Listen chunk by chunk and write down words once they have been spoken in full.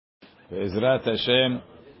Be'ezrat Hashem,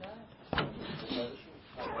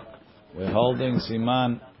 we're holding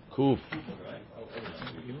Siman Kuf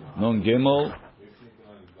Nun Gimel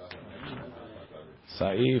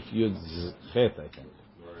Saif Yud Chet, I think.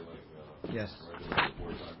 Yes.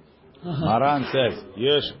 Maran says,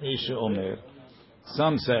 Yesh Misha Omer.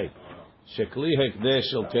 Some say, Shekli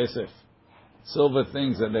Hekdesh Shel Kesef, silver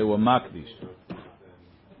things that they were Makdish.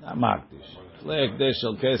 Not Makdish. Kli Hekdesh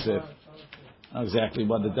Shel Kesef. Not exactly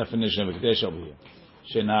what the definition of Hekdesh over here.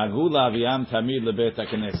 Shenagu Laviam Tamid LeBet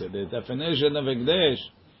Hakeneset. The definition of Hekdesh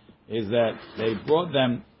is that they brought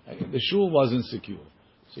them, the shul wasn't secure.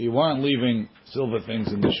 So you weren't leaving silver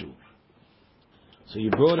things in the shul. So you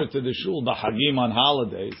brought it to the shul, Bahagim on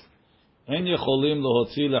holidays. En yecholim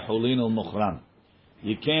lohotzi lechulin ul-mukhram.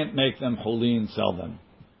 You can't make them chulin, sell them.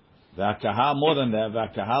 V'akahal, more than that,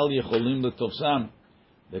 v'akahal yecholim l'tovsam.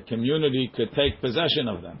 The community could take possession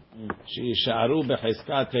of them. She'isharu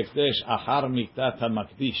b'cheskat hekdesh achar miktat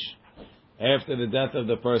ha-makdish. After the death of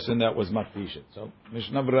the person that was makdish. So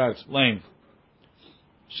Mishnah Berurah explained,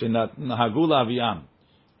 Shenahagu laviam,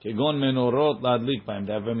 kegon menorot ladlik b'hem.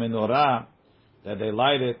 They have a menorah that they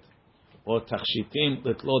light it, or tachshitim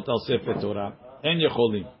litlot al sefer Torah. En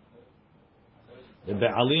yecholim. The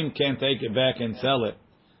Be'alim can't take it back and sell it.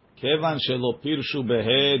 Kevan shelo pirshu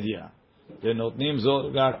behedya. Denotnim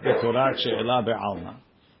zorak betorat she'ela be'alma.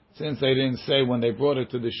 Since they didn't say when they brought it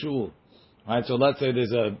to the shul. Right, so let's say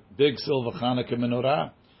there's a big silver Hanukkah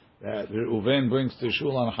menorah that Reuven brings to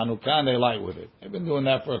shul on Hanukkah and they light with it. They've been doing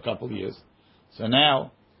that for a couple of years. So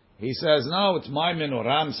now, he says, no, it's my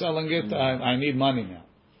menorah, I'm selling it, I need money now.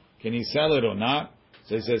 Can he sell it or not?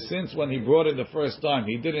 So he says, since when he brought it the first time,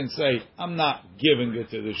 he didn't say, I'm not giving it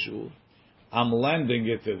to the shul, I'm lending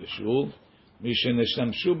it to the shul.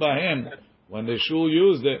 Mishenishtamshu bahem, when the shul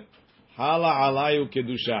used it, hala alayu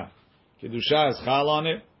kedusha. Kedusha is chal on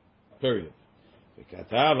it, period.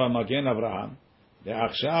 V'katav ha'magen Avraham,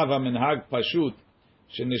 de'achshav ha'minhag pashut,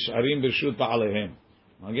 shenish'arim b'rshut ba'alehem.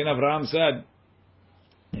 Magen Avraham said,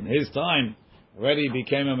 in his time, already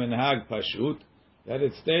became a minhag pashut, that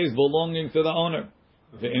it stays belonging to the owner.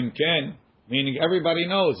 The imken, meaning everybody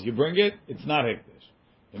knows, you bring it, it's not hekdesh.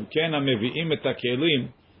 Imken ha-mevi'im et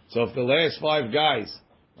ha-kelim. So if the last 5 guys,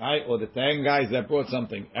 right, or the 10 guys that brought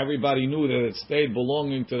something, everybody knew that it stayed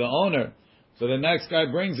belonging to the owner, so the next guy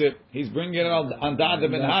brings it, he's bringing it on dad the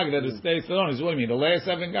minhag that it stays to the owner. So what do you mean? The last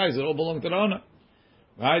 7 guys, it all belong to the owner.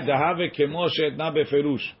 Right? Dahave kemoshe et na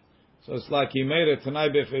beferush. So it's like he made it Tanai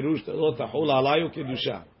beferush lo tahul alayu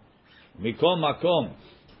kedusha. Mikol makom.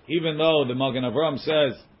 Even though the Magen Avraham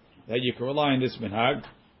says that you can rely on this minhag,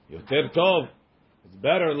 yoter tov. It's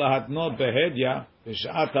better lahatnot behedya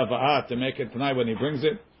b'shat hava'at to make it tonight when he brings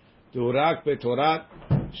it. Turak betorat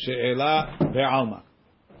she'ela be'alma.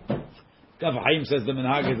 Kav Haim says the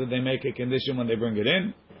minhag is that they make a condition when they bring it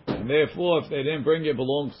in, and therefore if they didn't bring it,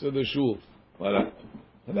 belongs to the shul. Well,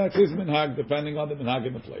 and that's his minhag, depending on the minhag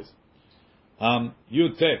in the place.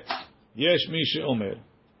 Yutet yesh mi she'omer.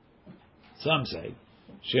 Some say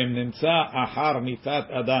shem nimtza achar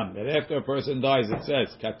mitat adam, that after a person dies, it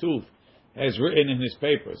says Katuv has written in his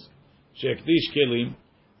papers shekdish kelim,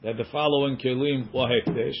 that the following kelim were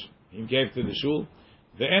hekdesh, he gave to the shul.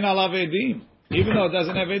 Ve'en alav edim, even though it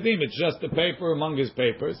doesn't have edim, it's just a paper among his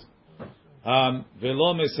papers.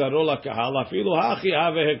 Velo mesaro lakahal afilu hachi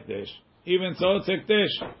have hekdesh. Even so, it's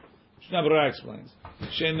hekdesh. Mishnah Berurah explains.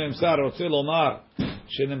 Shenemsa rotze lomar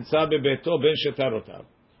shenemsa bebeto ben shetarotav.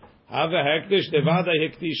 Have hekdesh devada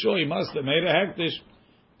hektisho. He must have made a hekdesh.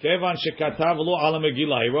 Kevan shekatav lo ala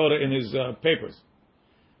megillah. He wrote it in his papers.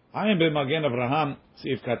 I am b'magen Avraham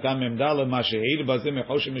sif katam memdal mashehir bazem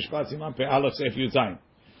mechoshim mishpat siman pe'alaf seif yutzayin.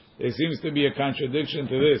 There seems to be a contradiction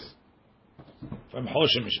to this from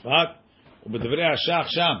Choshim Mishpat u'b'divrei hashach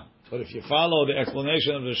sham. But if you follow the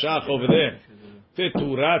explanation of the Shach over there,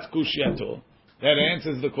 Teturat Kushyato, that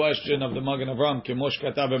answers the question of the Magen Avraham, Kemosh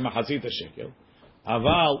Katav B'Machazit HaShekel.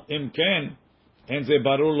 Aval Imken Enze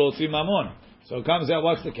Barur Lotzi Mamon. So it comes out,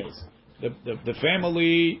 what's the case? The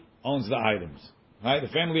family owns the items, right? The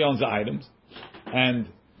family owns the items, and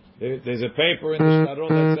there's a paper in the Shtarot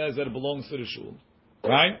that says that it belongs to the shul,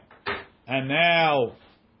 right? And now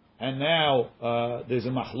there's a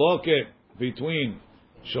machloket between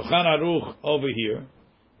Shulchan Aruch over here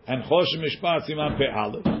and Choshim Mishpat Siman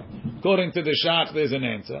Pe'alef. According to the Shach, there's an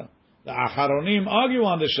answer. The Acharonim argue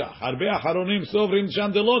on the Shach. Harbe Acharonim sovrim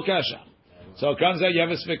sham de lo kashach. So it comes out you have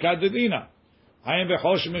a Sfekat Dedina. Hayim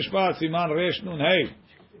beChoshim Mishpat Siman Resh Nun Hey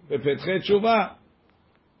Bepetchet Tshuva.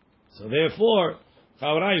 So therefore,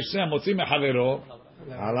 Chavra Yishem Motzi Mechavero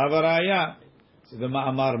Alav Araya. So the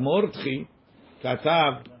Ma'amar Mordchi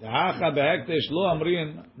Katav Hacha Behektesh Lo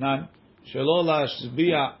Amrin Nan shelo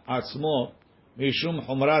lashbiya atzmo mishum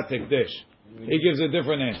chumrat hekdesh. He gives a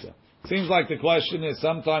different answer. Seems like the question is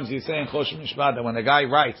sometimes he's saying chosh mishpat that when a guy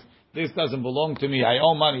writes, this doesn't belong to me, I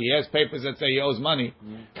owe money. He has papers that say he owes money,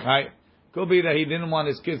 right? Could be that he didn't want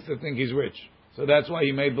his kids to think he's rich, so that's why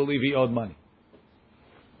he made believe he owed money.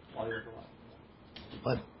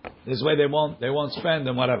 But this way they won't spend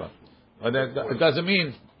and whatever. But it doesn't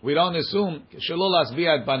mean we don't assume shalolas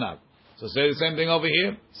biad banav. So say the same thing over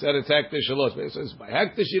here. Said it's hektish shalos. But it says by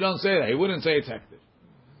hektish you don't say that. He wouldn't say it's hektish.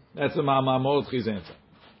 That's the Mordechai's answer.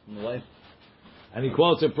 And he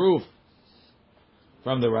quotes a proof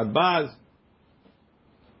from the Radbaz.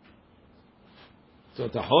 So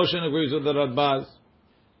Tahoshin agrees with the Radbaz.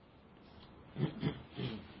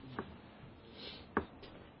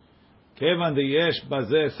 Kevan de yesh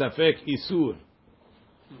bazeh safek isur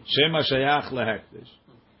shema shayach lehektish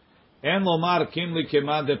en lomar kimli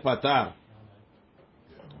kema de patar.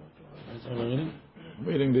 I'm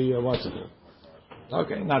reading the what's it called?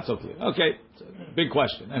 Okay, not so clear. Okay, big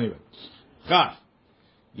question. Anyway, Chaf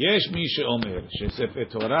yesh mi sheomer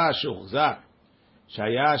shesefer Torah shuchzak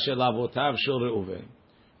shaya shel avotav shel Reuven.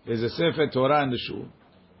 There's a sefer Torah in the shul,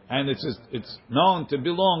 and it's known to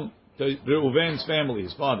belong to Reuven's family,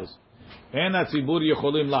 his father's. And the tzibur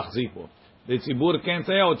yecholim lachzik bo. The tzibur can't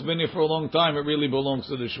say, oh, it's been here for a long time. It really belongs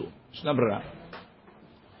to the shul. Shna b'ra.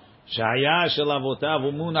 Shaya shel avotav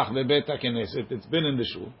umunach bebet hakeneset. It's been in the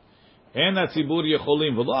shul. And the tzibur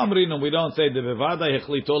yecholim. V'lo amrinu. We don't say the bevada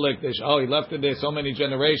hechlito lekdesh. Oh, he left it there so many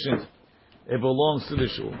generations. It belongs to the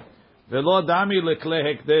shul. V'lo dami lekle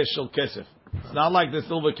hekdesh shel kesef. It's not like the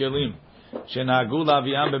silver kelim. Shenagu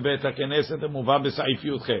laviam bebet hakeneset emuva b'saif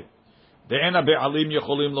yudchet. The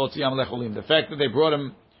fact that they brought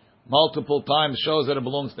him multiple times shows that it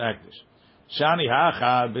belongs to Hekdesh. Shani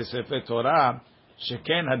hacha b'sefer Torah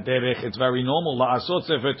sheken haderech. It's very normal la'asot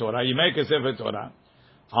sefer Torah. You make a sefer Torah.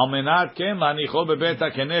 Al menat ken la'nicho bebet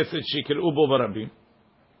hakeneset shikru bo v'rabim.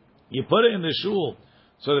 You put it in the shul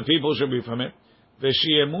so the people should be from it.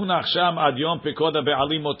 V'shiemunach sham ad yom pikoda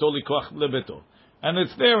be'alim oto likoach lebeto. And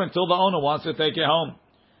it's there until the owner wants to take it home.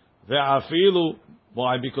 Ve'afilu.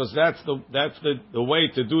 Why? Because that's the way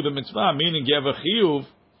to do the mitzvah. Meaning you have a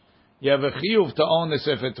chiyuv to own the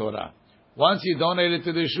sefer Torah. Once you donate it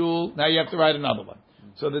to the shul, now you have to write another one.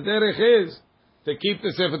 So the derech is to keep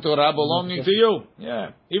the sefer Torah belonging to you.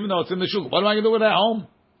 Yeah, even though it's in the shul. What am I going to do with it at home?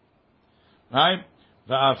 Right?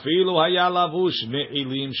 Va'afilu haya lavush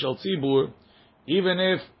me'ilim shel tzibur. Even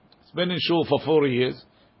if it's been in shul for 4 years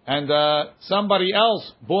and somebody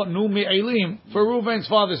else bought new me'ilim for Reuven's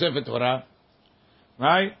father's sefer Torah.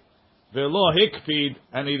 Right? Velo hikpid,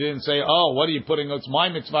 and he didn't say, oh, what are you putting? It's my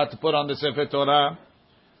mitzvah to put on the Sefer Torah.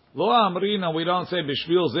 Lo amrina, we don't say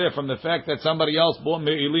bishvil zeh from the fact that somebody else bought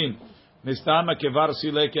me'ilim. Mistama kevar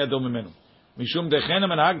silek yadom mimenu. Mishum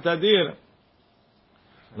dechenem and hag tadir.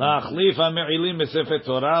 La'achlif ha'me'ilim beSefer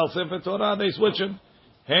Torah. Al Sefer Torah, they switch him.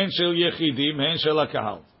 Hen shel yechidim, hen shel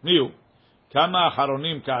ha'kahal. Niu. Kama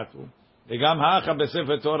acharonim katu. Degam hacha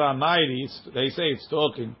beSefer Torah ma'iri. They say it's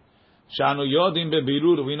talking. Shanu yodim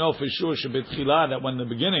bebirur, we know for sure shebetchila that when the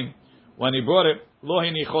beginning, when he brought it, lo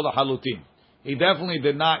hinichol halutin. He definitely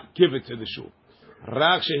did not give it to the shul.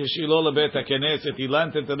 Rak shehishilo lebet hakeneset, he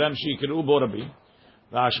lent it to them shikru bo rabim.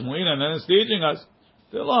 Rashmuina, and then it's teaching us.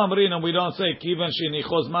 Lo amrina, we don't say kivan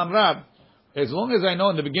shenichos man rab. As long as I know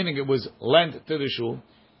in the beginning it was lent to the shul,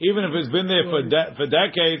 even if it's been there for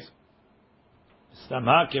decades,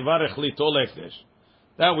 stamha kevarech lito lekdesh.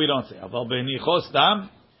 That we don't say. Aval benichos stam.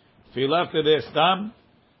 If he left it there stam,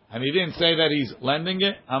 and he didn't say that he's lending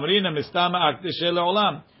it, amrina mistama akdeshe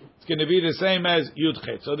leolam. It's going to be the same as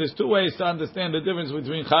yudchet. So there's two ways to understand the difference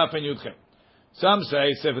between chaf and yudchet. Some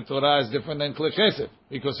say Sefer Torah is different than klechesef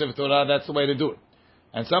because Sefer Torah that's the way to do it,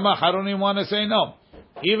 and some acharonim want to say no.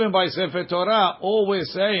 Even by Sefer Torah, all we're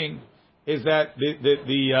saying is that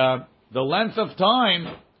the length of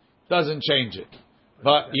time doesn't change it,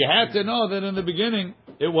 but you have to know that in the beginning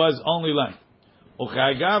it was only length.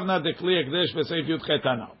 וכהגבנה דכלי הקדש בסעיף י"ח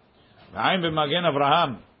תנאו. ועין במגן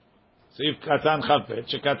אברהם, סעיף קטן חפת,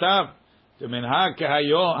 שכתב, תמנהג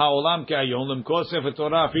העולם כהיום, למכור ספר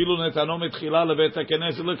תורה, אפילו נתנו מתחילה לבית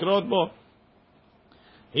הכנסת לקרות בו.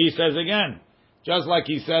 He says again, just like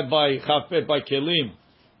he said by Chafet, by Kelim,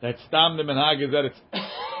 that stam the menhag is that it's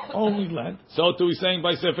only lent. So too he's saying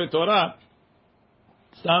by Sefer Torah,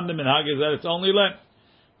 stam the menhag is that it's only lent.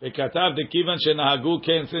 וכתב דכיוון שנהגו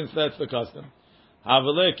כן, since that's the custom. It's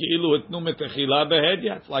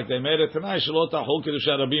like they made it tonight.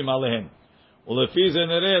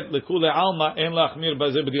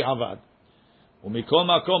 Umikol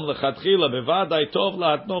makom lechatchila bevadai tov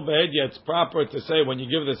lahatno behedya. It's proper to say when you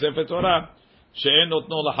give the Sefer Torah, she'en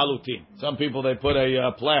notno lahalutin. Some people they put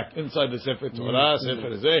a plaque inside the Sefer Torah.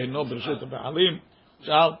 Sefer zeh no b'reshut b'halim.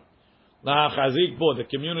 Shal lahachazik bo. The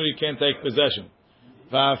community can't take possession.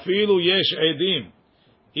 Va'afilu yesh edim.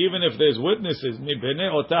 Even if there's witnesses,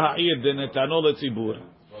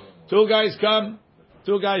 two guys come,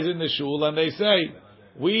 two guys in the shul, and they say,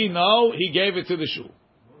 we know he gave it to the shul.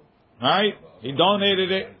 Right? He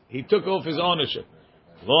donated it, he took off his ownership.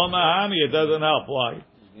 Lo mahani, it doesn't help. Why?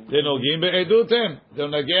 They're nogim be'edutim. They're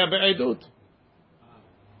nogea be'edut.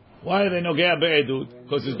 Why are they nogea be'edut?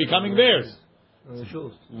 Because it's becoming theirs.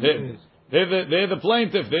 They're the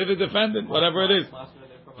plaintiff, they're the defendant, whatever it is.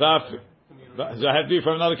 So I have to be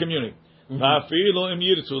from another community. So no,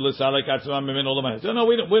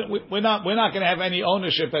 we're not going to have any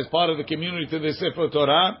ownership as part of the community to the Sefer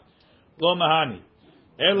Torah. Lo mahani.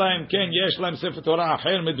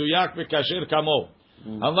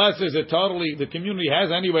 Unless there's a totally, the community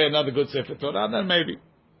has anyway another good Sefer Torah, then maybe.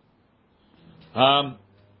 Yishuv,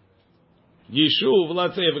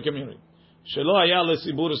 let's say of a community. Shelo haya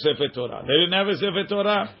lesibur Sefer Torah. They didn't have a Sefer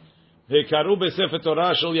Torah. They karu be Sefer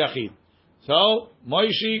Torah shel yachid. So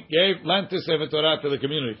Moshe lent the Sefer Torah to the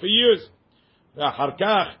community for years. Then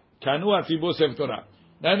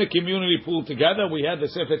the community pulled together. We had the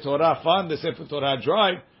Sefer Torah fund, the Sefer Torah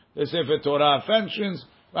drive, the Sefer Torah functions,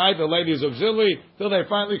 right? The ladies auxiliary, till they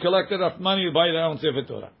finally collected enough money to buy their own Sefer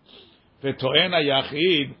Torah. וטוען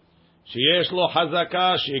היחיד שיש לו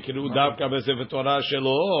חזקה שיקראו דווקא בספר תורה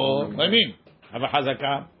שלו. מה mean? have a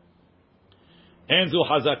חזקה. אין זו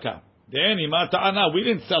חזקה. דהני, מה טענה? We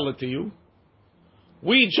didn't sell it to you.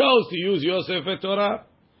 We chose to use your Sefer Torah.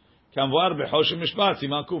 כמבואר בחושן משפט,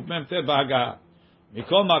 סימן קמ"ט בהגהה.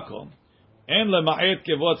 מכל מקום, אין למעט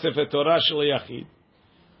כבוד ספר תורה של היחיד.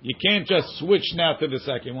 You can't just switch now to the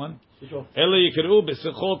second one. אלא יקראו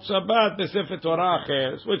בשיחות שבת בספר תורה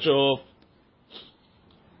אחר. Switch off.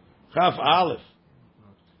 כף א',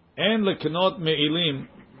 אין לקנות מעילים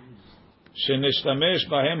שנשתמש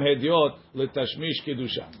בהם הדיוט לתשמיש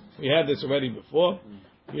קדושה. We had this already before.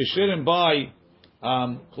 You shouldn't buy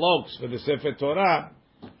cloaks for the Sefer Torah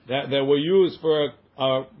that were used for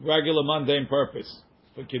a regular mundane purpose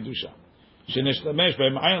for kedusha. שנשתמש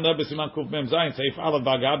בהם עין לא בסימן קמ"ז סעיף א'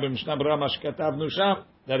 בהגהה במשנה ברורה מה שכתבנו שם,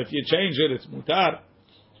 that if you change it it's מותר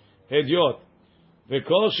הדיוט.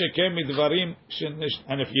 וכל שכן מדברים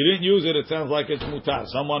and if you didn't use it it sounds like it's מותר.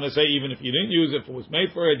 Some want to say even if you didn't use it, if it was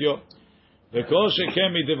made for הדיוט. וכל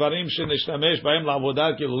שכן מדברים שנשתמש בהם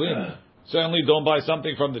לעבודת גילולים. Certainly don't buy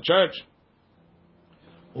something from the church.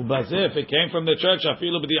 ובזה, if it came from the church,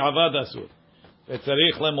 אפילו בדיעבד אסור.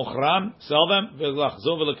 וצריך למוכרם, sell them,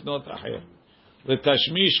 ולחזור ולקנות אחר.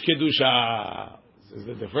 לתשמיש קדושה. This is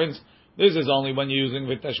the difference. This is only when you're using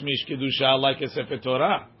ותשמיש קדושה like a Sefer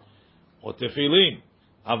Torah. או תפילין.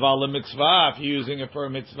 אבל למצווה, if you're using it for a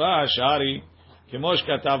mitzvah, shari, כמו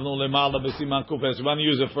שכתבנו למעלה בסימן קופס, when you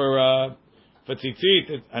use it for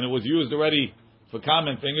tzitzit, and it was used already for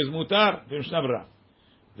common thing, is mutar, במשנה ברורה.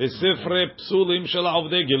 וספרי פסולים של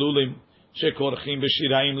עובדי גילולים שכורכים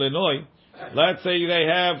בשיריים לנוי. Let's say they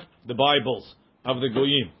have the Bibles of the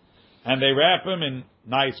Goyim and they wrap them in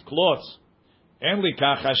nice cloths. אין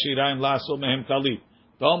לכך השיריים לעשות מהם טלית.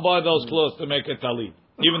 Don't buy those clothes to make a talit.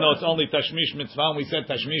 Even though it's only tashmish mitzvah, and we said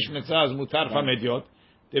tashmish mitzvah is mutar from idiot.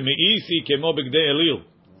 The meisi kemo b'gdei elil,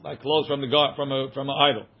 like clothes from an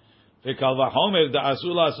idol. V'kal v'chomer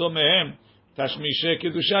da'asul לעשות מהם tashmishe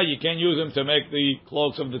kedusha, you can't use them to make the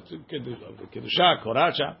cloaks of the kedusha,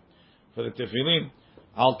 koracha, for the tefillin.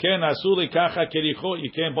 Al ken asuli kacha kericho,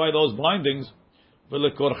 you can't buy those blindings.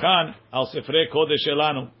 V'lekorchan al sefrei kodesh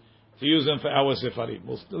elanu, to use them for our sefarim.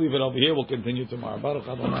 We'll still leave it over here. We'll continue tomorrow. Baruch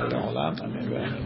Adonai Le'olam. Amen.